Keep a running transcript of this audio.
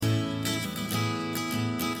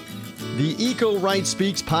The Eco Right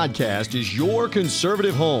Speaks podcast is your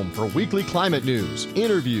conservative home for weekly climate news,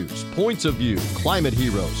 interviews, points of view, climate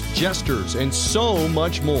heroes, jesters, and so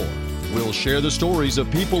much more. We'll share the stories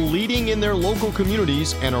of people leading in their local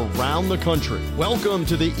communities and around the country. Welcome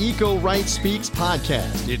to the Eco Right Speaks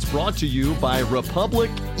podcast. It's brought to you by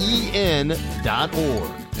republicen.org.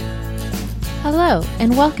 Hello,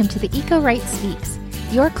 and welcome to the Eco Right Speaks,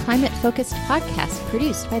 your climate-focused podcast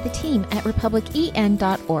produced by the team at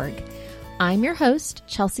republicen.org. I'm your host,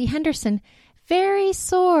 Chelsea Henderson, very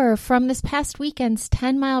sore from this past weekend's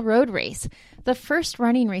 10-mile road race, the first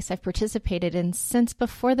running race I've participated in since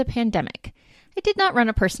before the pandemic. I did not run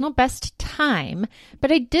a personal best time,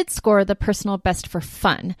 but I did score the personal best for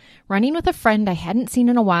fun, running with a friend I hadn't seen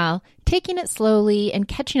in a while, taking it slowly, and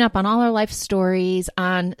catching up on all our life stories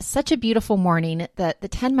on such a beautiful morning that the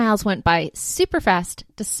 10 miles went by super fast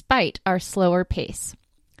despite our slower pace.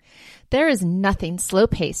 There is nothing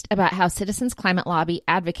slow-paced about how Citizens Climate Lobby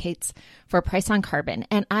advocates for a price on carbon,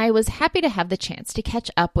 and I was happy to have the chance to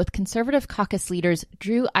catch up with conservative caucus leaders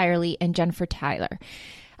Drew Eyerly and Jennifer Tyler.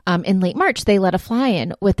 In late March, they led a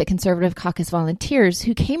fly-in with the conservative caucus volunteers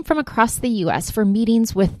who came from across the U.S. for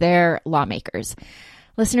meetings with their lawmakers.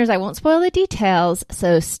 Listeners, I won't spoil the details,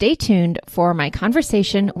 so stay tuned for my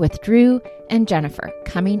conversation with Drew and Jennifer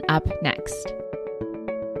coming up next.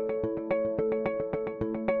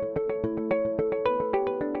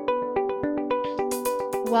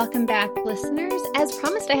 Welcome back, listeners. As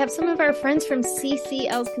promised, I have some of our friends from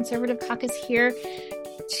CCL's Conservative Caucus here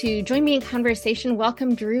to join me in conversation.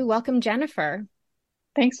 Welcome, Drew. Welcome, Jennifer.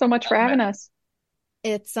 Thanks so much for having us.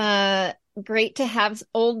 It's great to have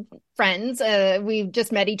old friends. We've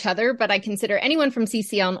just met each other, but I consider anyone from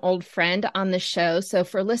CCL an old friend on the show. So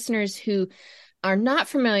for listeners who are not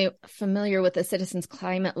familiar with the Citizens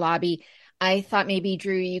Climate Lobby, I thought maybe,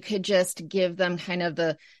 Drew, you could just give them kind of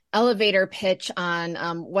the elevator pitch on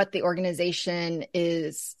what the organization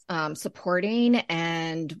is supporting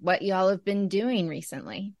and what y'all have been doing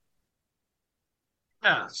recently.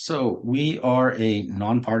 Yeah, so we are a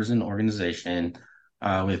nonpartisan organization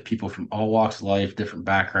with people from all walks of life, different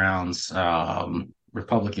backgrounds,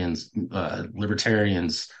 Republicans,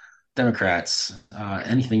 Libertarians, Democrats,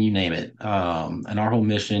 anything you name it. And our whole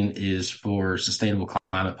mission is for sustainable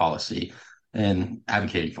climate policy and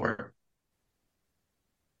advocating for it.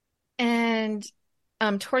 And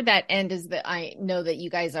toward that end is that I know that you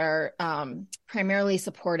guys are primarily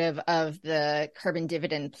supportive of the carbon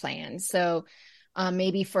dividend plan. So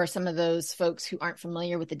maybe for some of those folks who aren't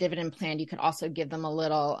familiar with the dividend plan, you could also give them a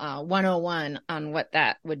little 101 on what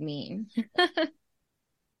that would mean.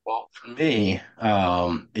 Well, for me,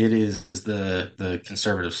 it is the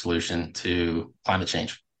conservative solution to climate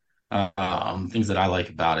change. Things that I like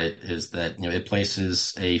about it is that it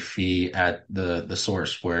places a fee at the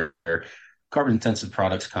source where carbon intensive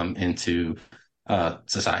products come into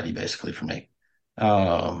society, basically, for me.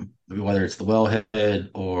 Whether it's the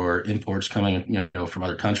wellhead or imports coming from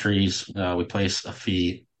other countries, we place a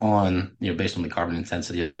fee on based on the carbon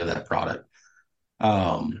intensity of that product.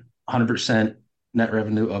 100% net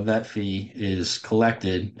revenue of that fee is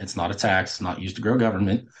collected. It's not a tax, it's not used to grow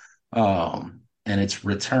government. And it's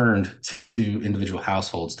returned to individual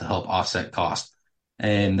households to help offset costs.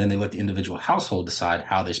 And then they let the individual household decide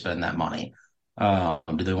how they spend that money.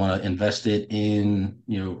 Do they want to invest it in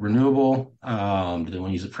renewable? Do they want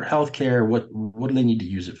to use it for healthcare? What do they need to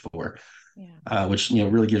use it for? Yeah. Which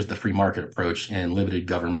really gives the free market approach and limited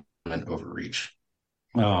government overreach.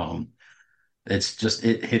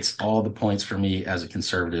 It hits all the points for me as a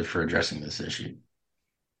conservative for addressing this issue.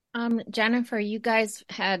 Jennifer, you guys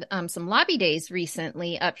had some lobby days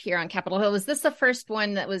recently up here on Capitol Hill. Was this the first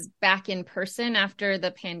one that was back in person after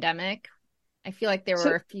the pandemic? I feel like there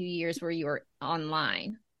were a few years where you were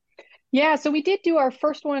online. Yeah, so we did do our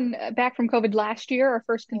first one back from COVID last year, our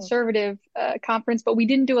first conservative conference, but we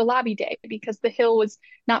didn't do a lobby day because the Hill was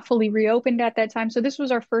not fully reopened at that time. So this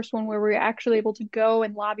was our first one where we were actually able to go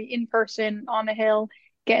and lobby in person on the Hill,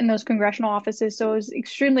 get in those congressional offices. So it was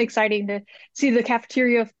extremely exciting to see the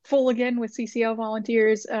cafeteria full again with CCL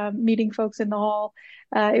volunteers, meeting folks in the hall.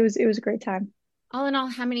 It was a great time. All in all,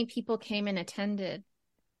 how many people came and attended?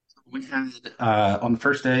 We had on the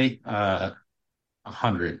first day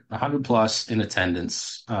 100 plus in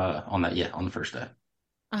attendance on the first day.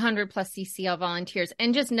 100 plus CCL volunteers.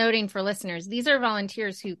 And just noting for listeners, these are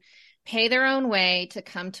volunteers who pay their own way to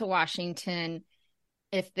come to Washington.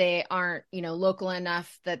 If they aren't, local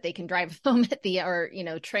enough that they can drive home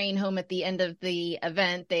train home at the end of the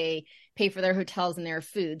event, they pay for their hotels and their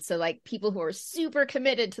food. So like people who are super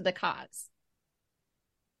committed to the cause.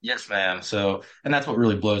 Yes, ma'am. So, and that's what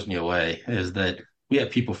really blows me away is that we have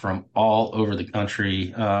people from all over the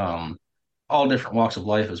country, all different walks of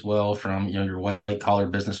life as well, from your white collar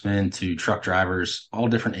businessmen to truck drivers, all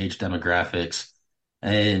different age demographics,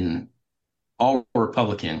 and all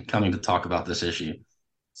Republican coming to talk about this issue.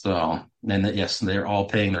 So, and that, yes, they're all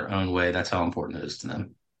paying their own way. That's how important it is to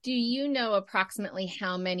them. Do you know approximately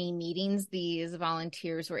how many meetings these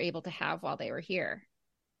volunteers were able to have while they were here?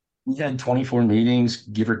 We had 24 meetings,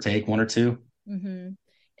 give or take one or two. Mm-hmm.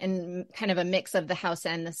 And kind of a mix of the House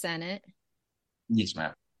and the Senate. Yes,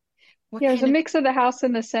 ma'am. What Yeah, it was kind a of mix of the House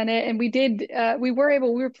and the Senate, and we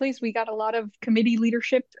were pleased. We got a lot of committee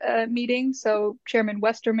leadership meetings. So Chairman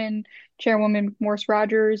Westerman, Chairwoman Morse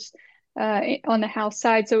Rogers on the House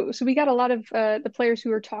side. So we got a lot of the players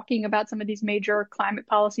who are talking about some of these major climate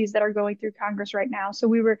policies that are going through Congress right now. So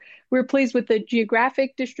we were pleased with the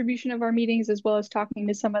geographic distribution of our meetings, as well as talking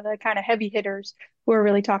to some of the kind of heavy hitters who are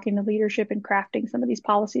really talking to leadership and crafting some of these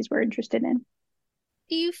policies we're interested in.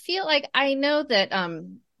 Do you feel like, I know that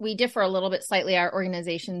we differ a little bit slightly, our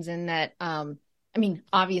organizations, in that I mean,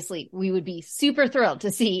 obviously we would be super thrilled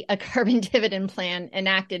to see a carbon dividend plan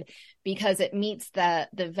enacted because it meets the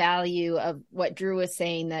value of what Drew was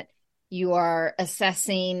saying, that you are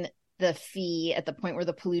assessing the fee at the point where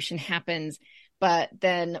the pollution happens. But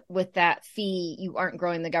then with that fee, you aren't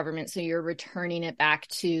growing the government, so you're returning it back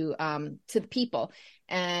to the people.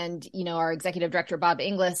 And, our executive director, Bob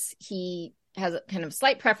Inglis, he has a kind of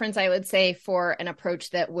slight preference, I would say, for an approach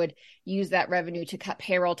that would use that revenue to cut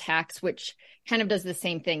payroll tax, which kind of does the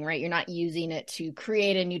same thing, right? You're not using it to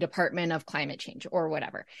create a new department of climate change or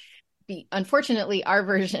whatever. Unfortunately, our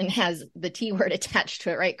version has the T word attached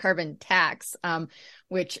to it, right? Carbon tax,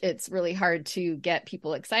 which it's really hard to get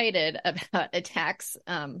people excited about a tax,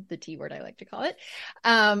 the T word I like to call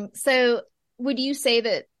it. So would you say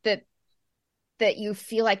that you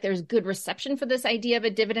feel like there's good reception for this idea of a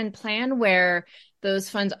dividend plan where those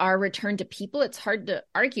funds are returned to people? It's hard to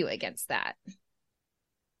argue against that.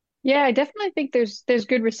 Yeah, I definitely think there's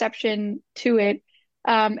good reception to it.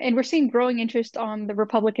 And we're seeing growing interest on the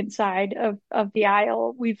Republican side of the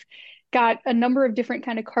aisle. We've got a number of different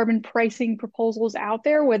kind of carbon pricing proposals out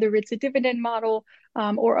there, whether it's a dividend model,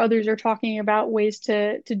 or others are talking about ways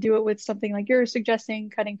to do it with something like you're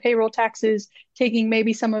suggesting, cutting payroll taxes, taking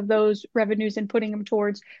maybe some of those revenues and putting them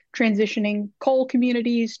towards transitioning coal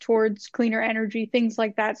communities towards cleaner energy, things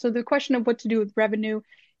like that. So the question of what to do with revenue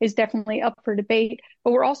is definitely up for debate.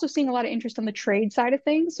 But we're also seeing a lot of interest on the trade side of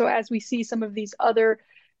things. So as we see some of these other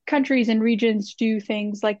countries and regions do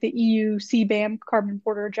things like the EU CBAM, carbon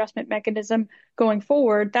border adjustment mechanism, going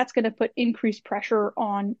forward, that's going to put increased pressure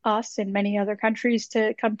on us and many other countries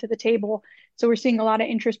to come to the table. So we're seeing a lot of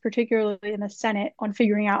interest, particularly in the Senate, on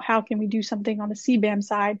figuring out how can we do something on the CBAM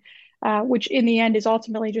side, which in the end is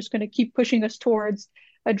ultimately just going to keep pushing us towards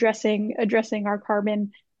addressing our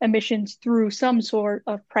carbon emissions through some sort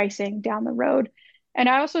of pricing down the road. And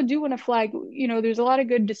I also do want to flag, there's a lot of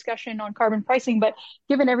good discussion on carbon pricing, but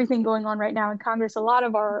given everything going on right now in Congress, a lot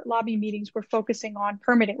of our lobby meetings were focusing on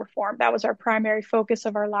permitting reform. That was our primary focus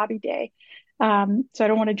of our lobby day. So I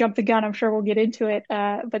don't want to jump the gun. I'm sure we'll get into it.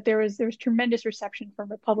 But there was tremendous reception from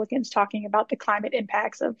Republicans talking about the climate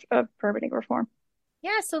impacts of permitting reform.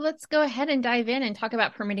 Yeah, so let's go ahead and dive in and talk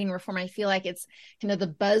about permitting reform. I feel like it's kind of the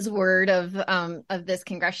buzzword of this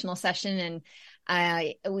congressional session,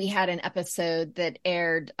 and we had an episode that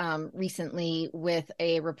aired recently with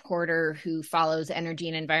a reporter who follows energy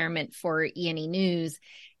and environment for E&E News,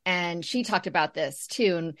 and she talked about this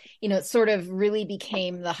too. And it sort of really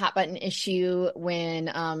became the hot button issue when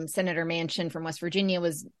Senator Manchin from West Virginia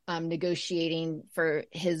was negotiating for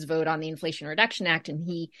his vote on the Inflation Reduction Act, and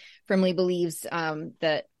he firmly believes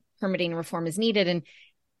that permitting reform is needed,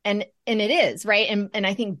 and it is, right. And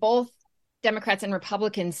I think both Democrats and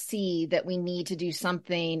Republicans see that we need to do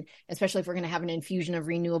something, especially if we're going to have an infusion of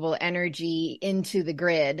renewable energy into the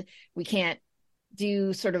grid. We can't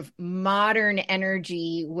do sort of modern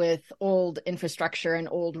energy with old infrastructure and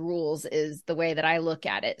old rules, is the way that I look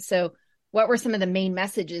at it. So what were some of the main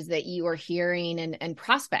messages that you are hearing and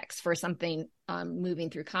prospects for something moving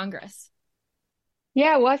through Congress?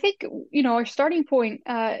 Yeah, well, I think, our starting point,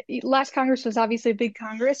 last Congress was obviously a big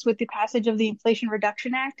Congress with the passage of the Inflation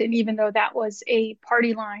Reduction Act. And even though that was a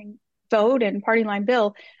party line vote and party line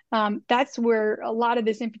bill, that's where a lot of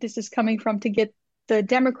this impetus is coming from to get the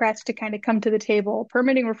Democrats to kind of come to the table.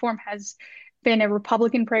 Permitting reform has been a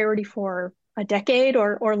Republican priority for a decade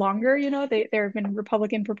or longer. There have been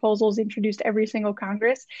Republican proposals introduced every single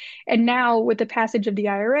Congress. And now with the passage of the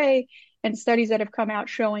IRA and studies that have come out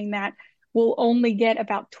showing that we'll only get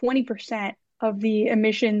about 20% of the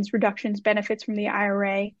emissions reductions benefits from the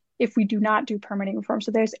IRA if we do not do permitting reform.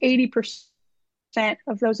 So there's 80%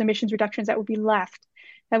 of those emissions reductions that would be left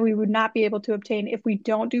that we would not be able to obtain if we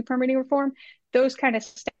don't do permitting reform. Those kind of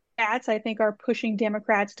stats, I think, are pushing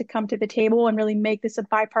Democrats to come to the table and really make this a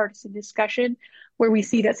bipartisan discussion where we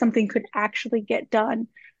see that something could actually get done.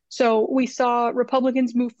 So we saw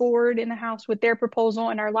Republicans move forward in the House with their proposal,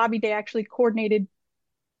 and our lobby day actually coordinated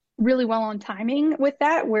really well on timing with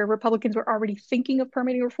that, where Republicans were already thinking of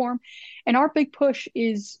permitting reform. And our big push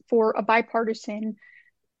is for a bipartisan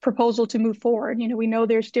proposal to move forward. We know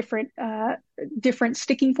there's different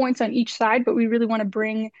sticking points on each side, but we really want to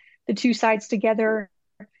bring the two sides together.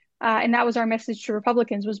 And that was our message to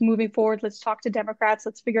Republicans, was moving forward. Let's talk to Democrats.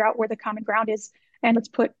 Let's figure out where the common ground is. And let's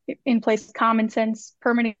put in place common sense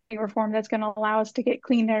permitting reform that's going to allow us to get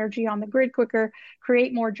clean energy on the grid quicker,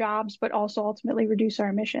 create more jobs, but also ultimately reduce our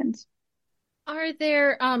emissions. Are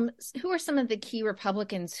there, who are some of the key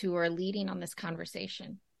Republicans who are leading on this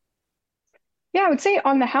conversation? Yeah, I would say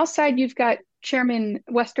on the House side, you've got Chairman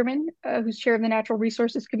Westerman, who's chair of the Natural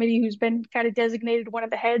Resources Committee, who's been kind of designated one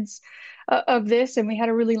of the heads of this. And we had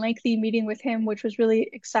a really lengthy meeting with him, which was really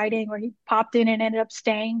exciting, where he popped in and ended up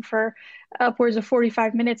staying for upwards of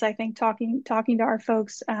 45 minutes, I think, talking to our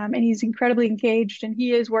folks. And he's incredibly engaged, and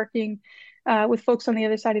he is working with folks on the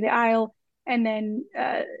other side of the aisle. And then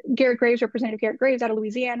Representative Garrett Graves out of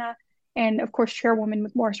Louisiana, and of course,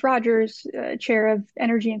 Chairwoman Morris Rogers, Chair of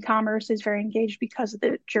Energy and Commerce, is very engaged because of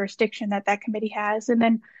the jurisdiction that committee has. And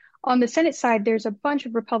then on the Senate side, there's a bunch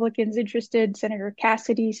of Republicans interested: Senator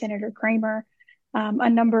Cassidy, Senator Kramer, a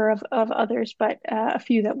number of others, but a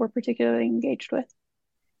few that we're particularly engaged with.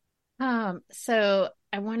 So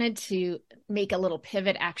I wanted to make a little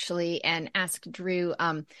pivot, actually, and ask Drew.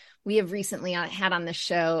 We have recently had on the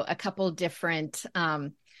show a couple different.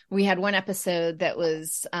 We had one episode that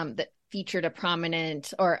was that featured a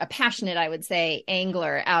prominent, or a passionate, I would say,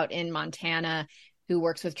 angler out in Montana who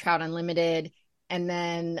works with Trout Unlimited, and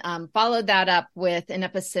then followed that up with an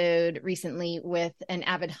episode recently with an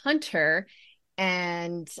avid hunter.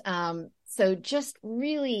 And so just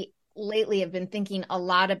really lately I've been thinking a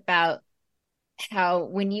lot about how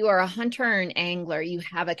when you are a hunter or an angler, you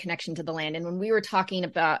have a connection to the land. And when we were talking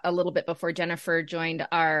about a little bit before Jennifer joined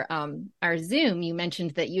our Zoom, you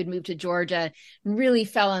mentioned that you'd moved to Georgia and really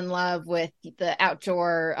fell in love with the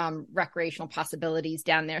outdoor recreational possibilities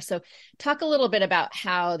down there. So talk a little bit about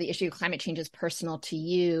how the issue of climate change is personal to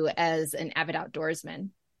you as an avid outdoorsman.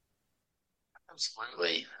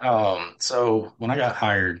 Absolutely. So when I got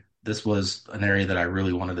hired, this was an area that I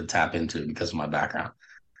really wanted to tap into because of my background.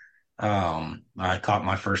 I caught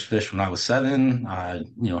my first fish when I was 7. I,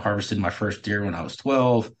 harvested my first deer when I was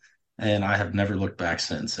 12, and I have never looked back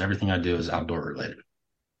since. Everything I do is outdoor related.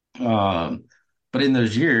 But in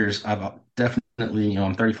those years, I've definitely,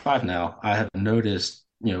 I'm 35 now. I have noticed,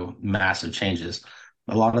 massive changes.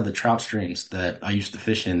 A lot of the trout streams that I used to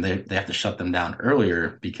fish in, they have to shut them down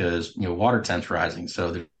earlier because, water temp's rising. So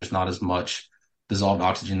there's not as much dissolved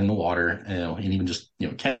oxygen in the water, and even just,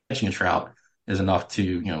 catching a trout is enough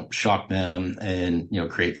to, shock them and,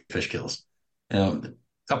 create fish kills.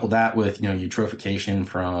 Couple that with, eutrophication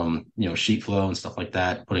from, sheet flow and stuff like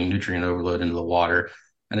that, putting nutrient overload into the water.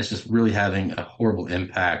 And it's just really having a horrible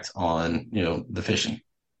impact on, the fishing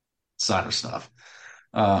side of stuff.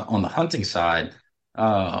 On the hunting side,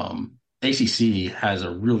 ACC has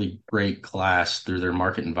a really great class through their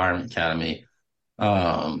Market Environment Academy,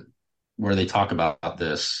 where they talk about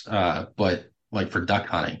this. But like for duck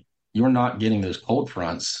hunting, you're not getting those cold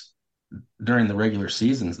fronts during the regular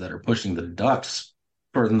seasons that are pushing the ducks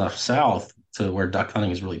further enough south to where duck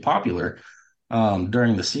hunting is really popular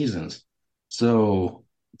during the seasons. So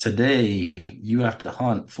today you have to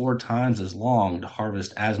hunt 4 times as long to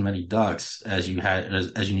harvest as many ducks as you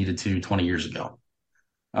needed to 20 years ago.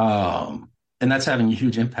 And that's having a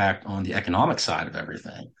huge impact on the economic side of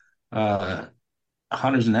everything.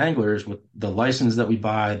 Hunters and anglers, with the license that we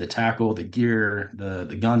buy, the tackle, the gear,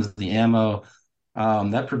 the guns, the ammo,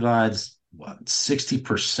 that provides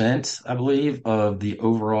 60%, I believe, of the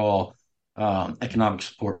overall economic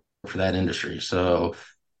support for that industry. So,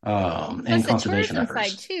 and conservation the tourism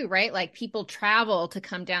efforts side too, right? Like people travel to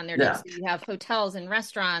come down there. Yeah. So you have hotels and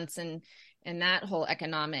restaurants and that whole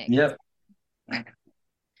economic. Yep.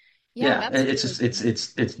 Yeah,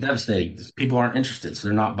 it's devastating. People aren't interested, so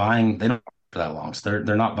they're not buying. They don't for that long, so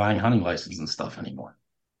they're not buying hunting licenses and stuff anymore.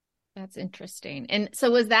 That's interesting. And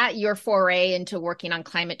so was that your foray into working on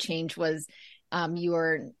climate change? Was you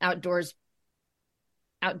were outdoorsy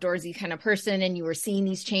kind of person, and you were seeing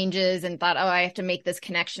these changes and thought, oh, I have to make this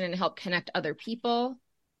connection and help connect other people?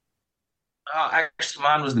 Actually,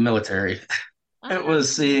 mine was the military. It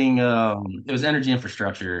was seeing it was energy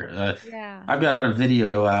infrastructure. Yeah. I've got a video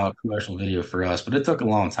out, commercial video for us, but it took a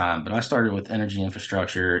long time. But I started with energy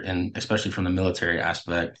infrastructure and especially from the military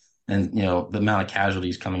aspect and the amount of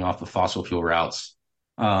casualties coming off the fossil fuel routes,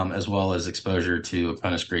 as well as exposure to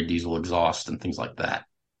apprentice grade diesel exhaust and things like that.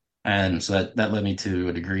 And so that led me to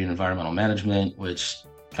a degree in environmental management, which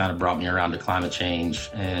kind of brought me around to climate change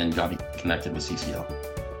and got me connected with CCL.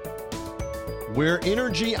 We're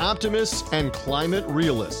energy optimists and climate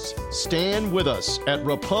realists. Stand with us at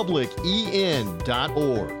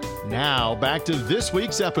republicen.org. Now, back to this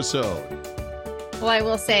week's episode. Well, I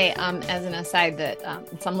will say, as an aside, that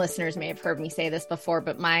some listeners may have heard me say this before,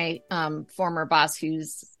 but my former boss, who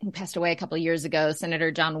passed away a couple of years ago, Senator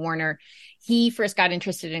John Warner, he first got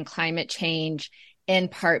interested in climate change in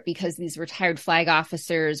part because these retired flag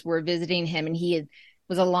officers were visiting him, and he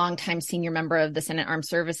was a longtime senior member of the Senate Armed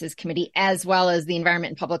Services Committee, as well as the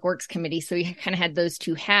Environment and Public Works Committee. So he kind of had those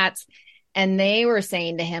two hats. And they were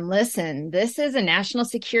saying to him, listen, this is a national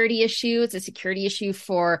security issue. It's a security issue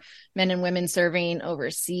for men and women serving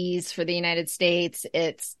overseas for the United States.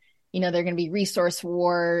 It's, there are going to be resource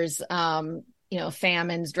wars,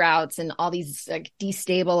 famines, droughts, and all these like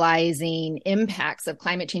destabilizing impacts of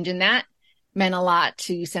climate change. And that meant a lot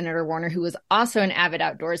to Senator Warner, who was also an avid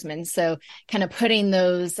outdoorsman. So kind of putting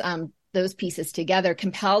those pieces together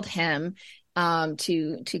compelled him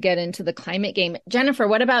to get into the climate game. Jennifer,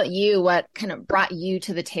 what about you? What kind of brought you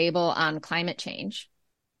to the table on climate change?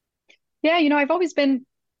 Yeah, I've always been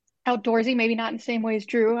outdoorsy, maybe not in the same way as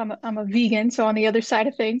Drew. I'm a vegan, so on the other side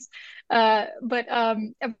of things. But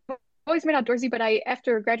I've always been outdoorsy, but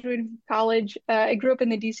after graduating from college, I grew up in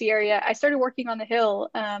the DC area. I started working on the Hill.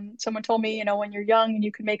 Someone told me, when you're young and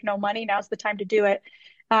you can make no money, now's the time to do it.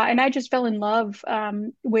 And I just fell in love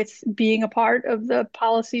with being a part of the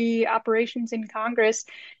policy operations in Congress.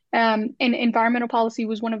 And environmental policy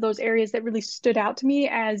was one of those areas that really stood out to me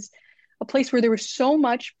as a place where there was so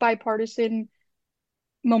much bipartisan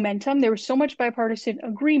momentum. There was so much bipartisan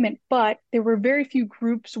agreement, but there were very few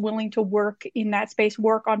groups willing to work in that space,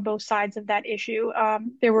 work on both sides of that issue.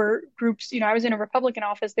 There were groups, I was in a Republican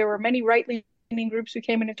office. There were many right-leaning groups who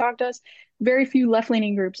came in and talked to us, very few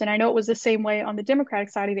left-leaning groups. And I know it was the same way on the Democratic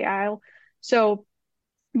side of the aisle. So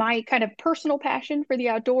my kind of personal passion for the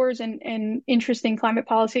outdoors and interest in climate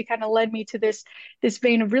policy kind of led me to this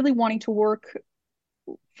vein of really wanting to work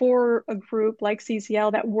for a group like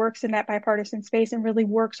CCL that works in that bipartisan space and really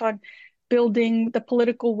works on building the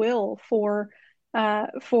political will for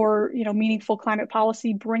meaningful climate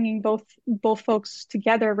policy, bringing both folks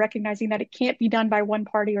together, recognizing that it can't be done by one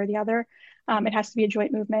party or the other. It has to be a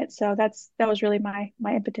joint movement. So that was really my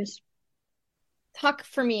impetus. Talk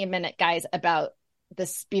for me a minute, guys, about the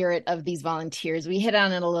spirit of these volunteers. We hit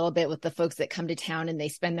on it a little bit with the folks that come to town and they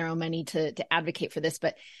spend their own money to advocate for this,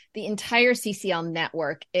 but the entire CCL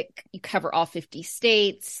network, you cover all 50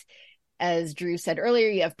 states. As Drew said earlier,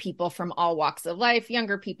 you have people from all walks of life,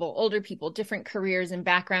 younger people, older people, different careers and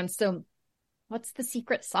backgrounds. So what's the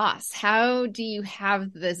secret sauce? How do you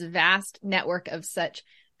have this vast network of such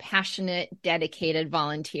passionate, dedicated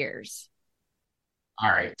volunteers? All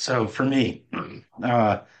right. So for me,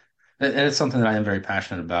 and it's something that I am very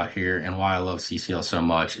passionate about here, and why I love CCL so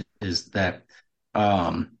much is that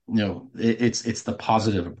it's the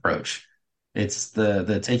positive approach. It's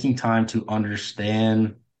the taking time to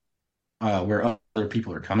understand where other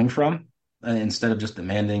people are coming from, instead of just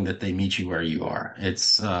demanding that they meet you where you are.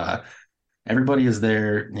 It's everybody is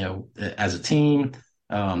there, as a team.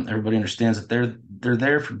 Everybody understands that they're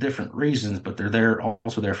there for different reasons, but they're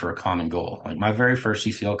also there for a common goal. Like my very first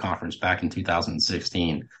CCL conference back in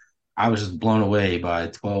 2016. I was just blown away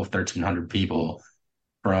by 1,300 people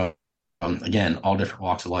from, again, all different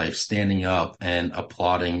walks of life, standing up and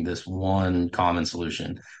applauding this one common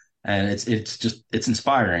solution. And it's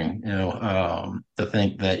inspiring, to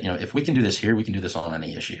think that, if we can do this here, we can do this on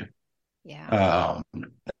any issue. Yeah.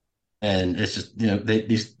 And it's just,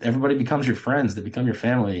 everybody becomes your friends, they become your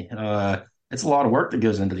family. It's a lot of work that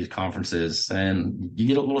goes into these conferences, and you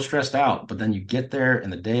get a little stressed out, but then you get there and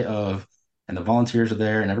the day of, and the volunteers are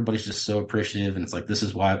there and everybody's just so appreciative. And it's like, this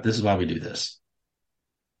is why we do this.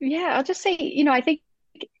 Yeah, I'll just say, I think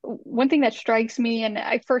one thing that strikes me, and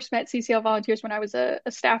I first met CCL volunteers when I was a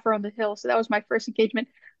staffer on the Hill. So that was my first engagement,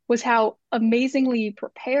 was how amazingly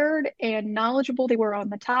prepared and knowledgeable they were on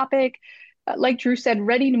the topic. Like Drew said,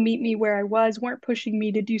 ready to meet me where I was, weren't pushing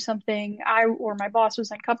me to do something I or my boss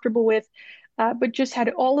was uncomfortable with, but just had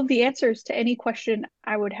all of the answers to any question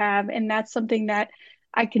I would have. And that's something that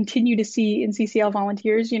I continue to see in CCL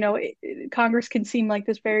volunteers. Congress can seem like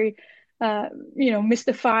this very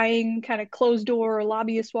mystifying kind of closed door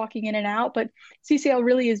lobbyists walking in and out. But CCL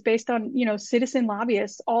really is based on, citizen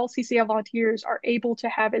lobbyists. All CCL volunteers are able to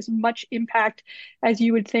have as much impact as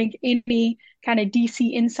you would think any kind of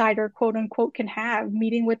DC insider, quote unquote, can have,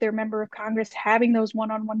 meeting with their member of Congress, having those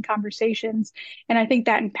one-on-one conversations. And I think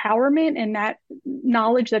that empowerment and that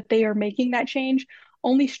knowledge that they are making that change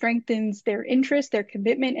only strengthens their interest, their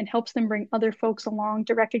commitment, and helps them bring other folks along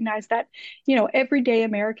to recognize that, everyday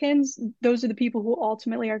Americans, those are the people who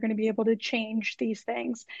ultimately are going to be able to change these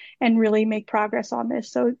things and really make progress on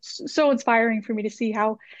this. So it's so inspiring for me to see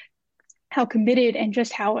how committed and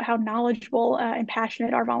just how knowledgeable and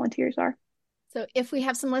passionate our volunteers are. So if we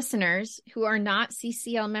have some listeners who are not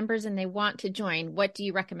CCL members and they want to join, what do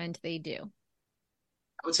you recommend they do?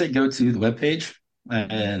 I would say go to the webpage,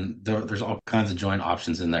 and there's all kinds of join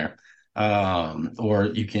options in there.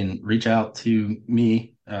 Or you can reach out to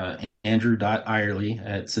me, Andrew.Eyerly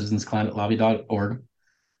at citizensclimatelobby.org.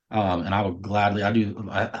 And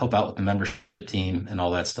I help out with the membership team and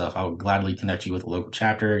all that stuff. I will gladly connect you with a local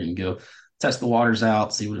chapter. You can go test the waters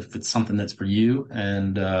out, see if it's something that's for you.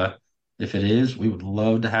 And if it is, we would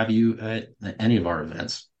love to have you at any of our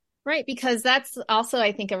events. Right, because that's also,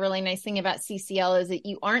 I think, a really nice thing about CCL is that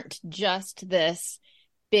you aren't just this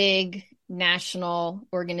big national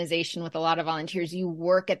organization with a lot of volunteers. You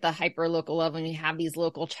work at the hyper local level and you have these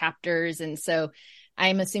local chapters. And so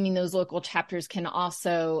I'm assuming those local chapters can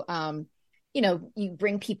also, you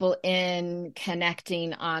bring people in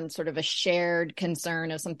connecting on sort of a shared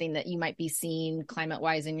concern of something that you might be seeing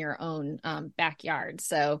climate-wise in your own backyard.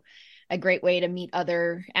 So a great way to meet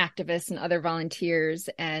other activists and other volunteers.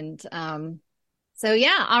 And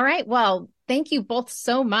all right. Well, thank you both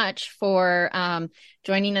so much for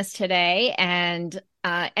joining us today. And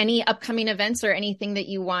any upcoming events or anything that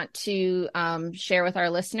you want to share with our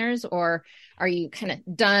listeners, or are you kind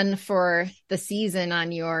of done for the season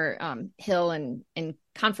on your Hill and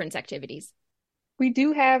conference activities? We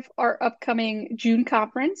do have our upcoming June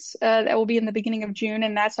conference that will be in the beginning of June,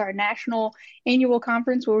 and that's our national annual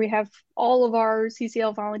conference where we have all of our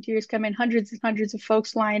CCL volunteers come in, hundreds and hundreds of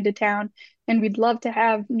folks fly into town, and we'd love to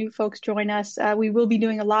have new folks join us. We will be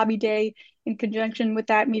doing a lobby day in conjunction with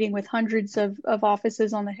that, meeting with hundreds of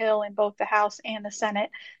offices on the Hill in both the House and the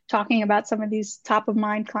Senate, talking about some of these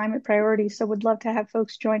top-of-mind climate priorities. So we'd love to have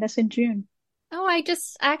folks join us in June. Oh,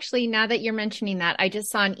 now that you're mentioning that, I just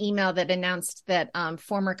saw an email that announced that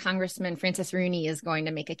former Congressman Francis Rooney is going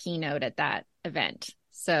to make a keynote at that event.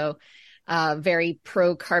 So very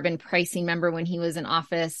pro-carbon pricing member when he was in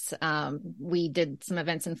office. We did some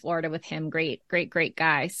events in Florida with him. Great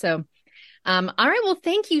guy. So, all right. Well,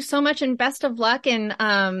 thank you so much and best of luck. And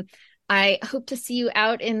I hope to see you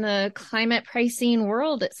out in the climate pricing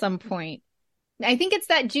world at some point. I think it's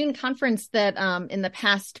that June conference that in the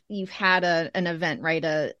past you've had an event,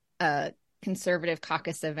 right? A conservative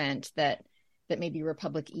caucus event that maybe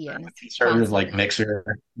Republic Ian. Conservative like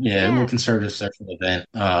mixer. Yeah, a little conservative social event.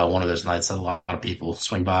 One of those nights that a lot of people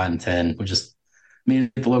swing by and attend. We just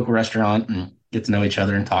meet at the local restaurant and get to know each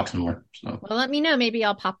other and talk some more. So. Well, let me know. Maybe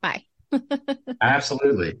I'll pop by.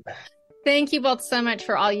 Absolutely. Thank you both so much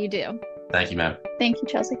for all you do. Thank you, ma'am. Thank you,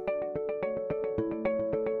 Chelsea.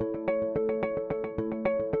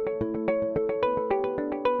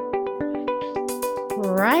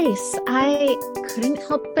 Bryce, I couldn't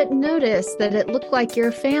help but notice that it looked like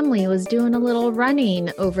your family was doing a little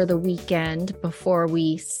running over the weekend before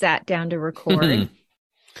we sat down to record.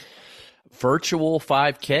 Virtual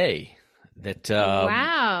 5K.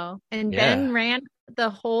 Wow. And Ben ran the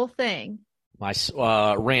whole thing. My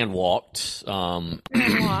walked. Ran walked.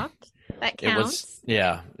 That counts.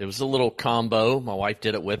 It was a little combo. My wife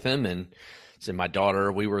did it with him, and so my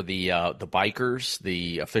daughter, we were the bikers,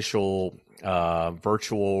 the official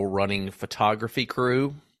virtual running photography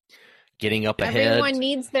crew, getting up ahead. Everyone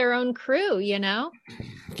needs their own crew,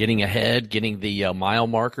 Getting ahead, getting the mile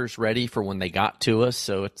markers ready for when they got to us.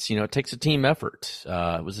 So it's, it takes a team effort.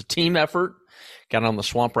 It was a team effort. Got on the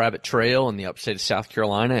Swamp Rabbit Trail in the upstate of South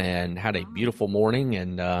Carolina and had a beautiful morning,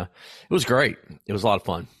 and it was great. It was a lot of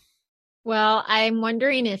fun. Well, I'm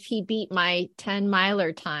wondering if he beat my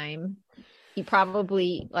 10-miler time. He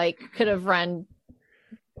probably could have run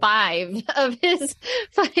 5 of his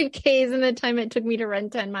 5Ks in the time it took me to run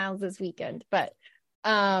 10 miles this weekend. But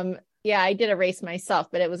I did a race myself,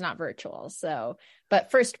 but it was not virtual. So,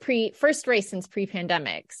 but first race since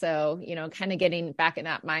pre-pandemic. So, kind of getting back in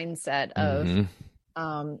that mindset of,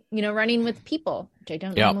 running with people, which I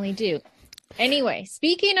don't normally do. Anyway,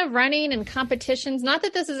 speaking of running and competitions, not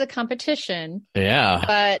that this is a competition. Yeah.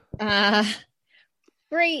 But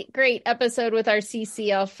Great episode with our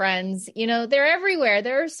CCL friends. They're everywhere.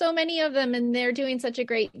 There are so many of them, and they're doing such a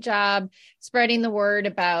great job spreading the word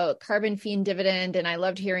about carbon fee and dividend. And I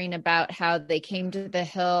loved hearing about how they came to the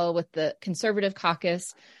Hill with the conservative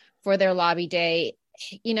caucus for their lobby day.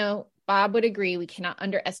 Bob would agree, we cannot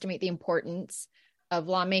underestimate the importance of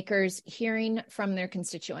lawmakers hearing from their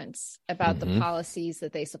constituents about the policies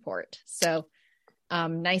that they support. So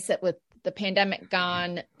nice that with the pandemic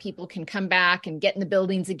gone, people can come back and get in the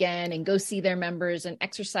buildings again and go see their members and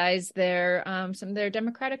exercise their some of their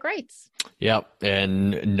democratic rights. Yep.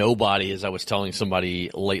 And nobody, as I was telling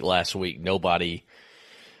somebody late last week, nobody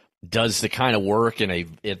does the kind of work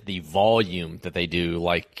at the volume that they do,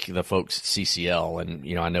 like the folks at CCL.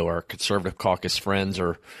 And, I know our conservative caucus friends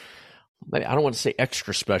are, I don't want to say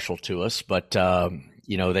extra special to us, but,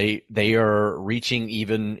 they are reaching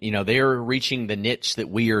they are reaching the niche that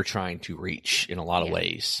we are trying to reach in a lot of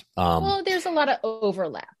ways. Well, there's a lot of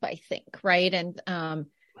overlap, I think, right? And,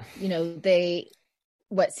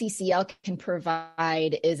 what CCL can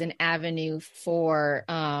provide is an avenue for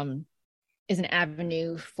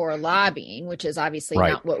lobbying, which is obviously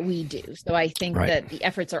not what we do. So I think that the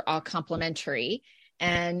efforts are all complementary,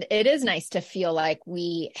 and it is nice to feel like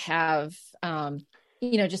we have,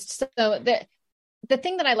 just so that the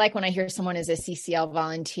thing that I like when I hear someone is a CCL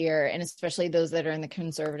volunteer, and especially those that are in the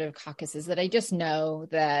conservative caucus, is that I just know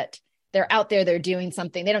that they're out there, they're doing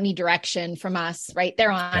something. They don't need direction from us, right?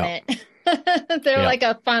 They're on it. They're like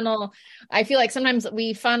a funnel. I feel like sometimes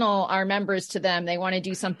we funnel our members to them. They want to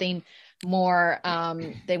do something more.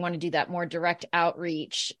 They want to do that more direct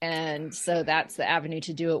outreach. And so that's the avenue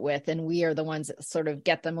to do it with. And we are the ones that sort of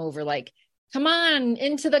get them over, like, come on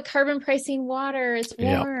into the carbon pricing water. It's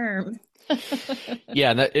warm.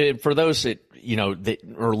 For those that that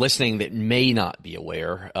are listening that may not be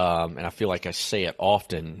aware, and I feel like I say it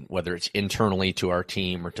often, whether it's internally to our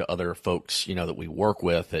team or to other folks that we work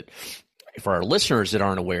with, that for our listeners that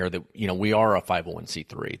aren't aware that we are a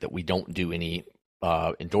 501c3, that we don't do any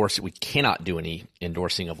we cannot do any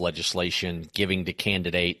endorsing of legislation, giving to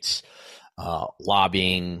candidates,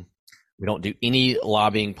 lobbying. We don't do any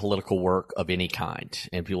lobbying political work of any kind.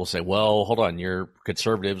 And people say, well, hold on, you're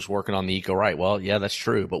conservatives working on the eco-right. Well, yeah, that's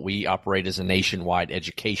true. But we operate as a nationwide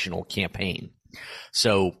educational campaign.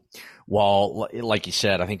 So while, like you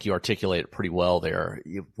said, I think you articulate it pretty well there,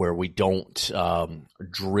 where we don't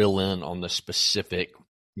drill in on the specific,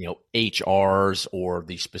 HRs or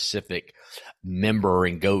the specific member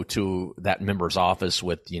and go to that member's office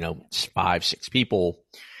with, 5-6 people.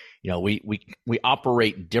 We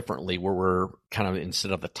operate differently, where we're kind of,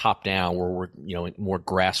 instead of the top down, where we're, more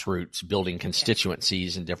grassroots, building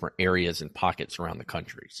constituencies in different areas and pockets around the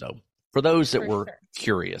country. So for those that were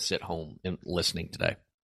curious at home and listening today.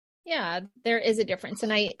 Yeah, there is a difference.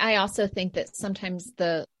 And I also think that sometimes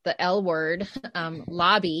the L word,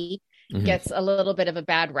 lobby, gets a little bit of a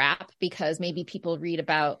bad rap, because maybe people read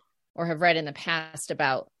about or have read in the past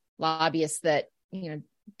about lobbyists that,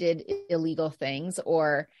 did illegal things.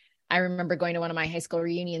 Or I remember going to one of my high school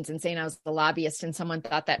reunions and saying I was the lobbyist, and someone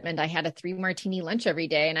thought that meant I had a 3 martini lunch every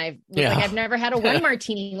day. And I was like, I've never had a 1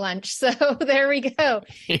 martini lunch. So there we go.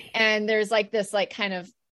 And there's like this kind of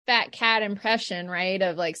fat cat impression, right,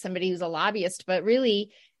 of like somebody who's a lobbyist, but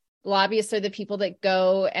really lobbyists are the people that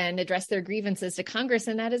go and address their grievances to Congress.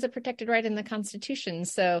 And that is a protected right in the Constitution.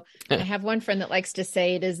 So I have one friend that likes to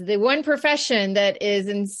say it is the one profession that is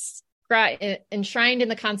enshrined in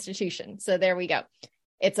the Constitution. So there we go.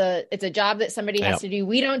 It's a job that somebody has to do.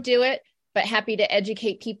 We don't do it, but happy to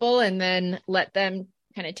educate people and then let them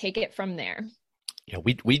kind of take it from there. Yeah,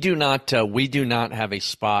 we do not have a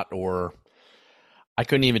spot, or I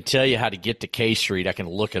couldn't even tell you how to get to K Street. I can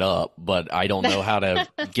look it up, but I don't know how to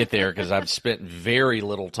get there, because I've spent very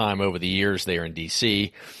little time over the years there in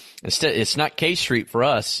DC. Instead, it's not K Street for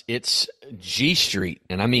us. It's G Street,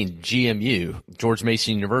 and I mean GMU, George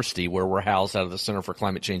Mason University, where we're housed out of the Center for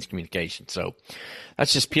Climate Change Communication. So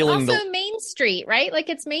that's just peeling also Main Street, right? Like,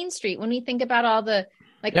 it's Main Street. When we think about all the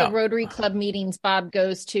the Rotary Club meetings Bob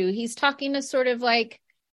goes to, he's talking to sort of like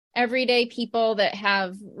everyday people that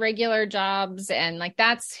have regular jobs, and like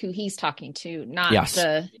that's who he's talking to, not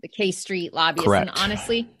the K Street lobbyists. Correct. And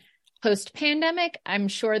honestly, post-pandemic, I'm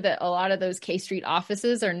sure that a lot of those K Street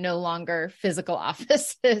offices are no longer physical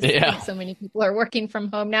offices. So many people are working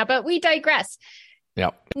from home now, but we digress.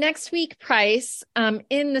 Yep. Next week, Price,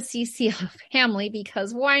 in the CCL family,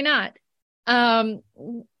 because why not?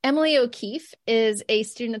 Emily O'Keefe is a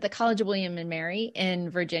student at the College of William and Mary in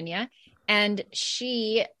Virginia, and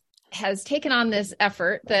she has taken on this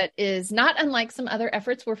effort that is not unlike some other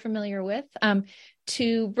efforts we're familiar with,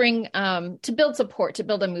 to bring to build support, to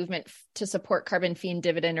build a movement to support carbon fee and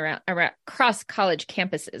dividend around across college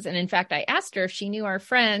campuses. And in fact, I asked her if she knew our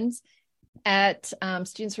friends at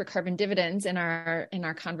Students for Carbon Dividends in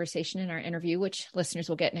our conversation, in our interview, which listeners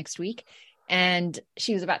will get next week. And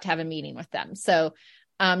she was about to have a meeting with them. So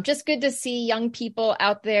just good to see young people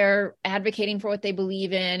out there advocating for what they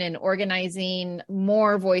believe in and organizing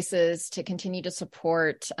more voices to continue to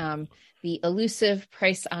support the elusive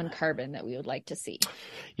price on carbon that we would like to see.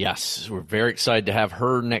 Yes, we're very excited to have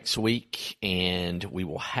her next week, and we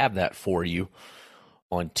will have that for you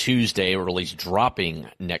on Tuesday, or at least dropping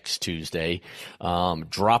next Tuesday.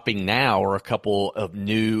 Dropping now are a couple of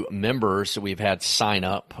new members that we've had sign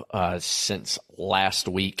up since last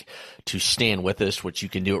week to stand with us, which you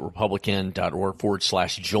can do at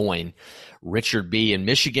republican.org/join. Richard B. in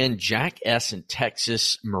Michigan, Jack S. in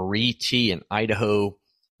Texas, Marie T. in Idaho,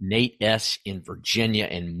 Nate S. in Virginia,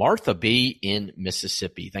 and Martha B. in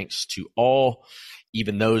Mississippi. Thanks to all,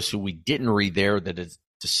 even those who we didn't read there, that has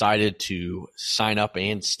decided to sign up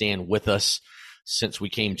and stand with us since we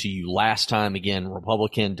came to you last time. Again,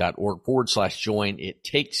 republican.org/join. It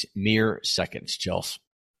takes mere seconds, Chelsea.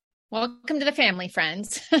 Welcome to the family,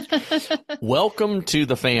 friends. Welcome to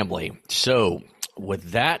the family. So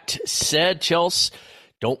with that said, Chelsea,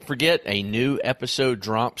 don't forget a new episode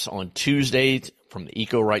drops on Tuesday from the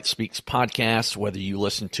Eco Right Speaks podcast, whether you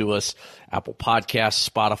listen to us, Apple Podcasts,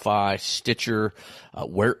 Spotify, Stitcher,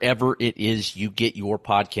 wherever it is you get your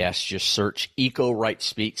podcasts, just search Eco Right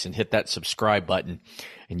Speaks and hit that subscribe button,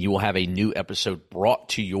 and you will have a new episode brought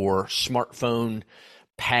to your smartphone,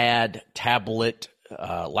 pad, tablet,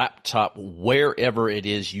 laptop, wherever it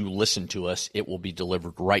is you listen to us. It will be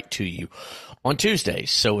delivered right to you on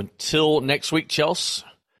Tuesdays. So until next week, Chelsea,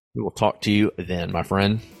 we will talk to you then, my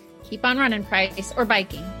friend. Keep on running, Price, or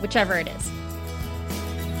biking, whichever it is.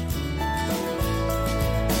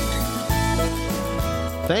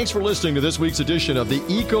 Thanks for listening to this week's edition of the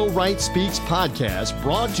Eco Right Speaks podcast,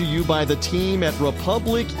 brought to you by the team at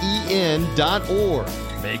republicen.org.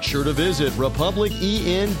 Make sure to visit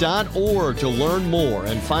republicen.org to learn more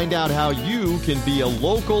and find out how you can be a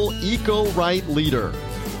local Eco Right leader.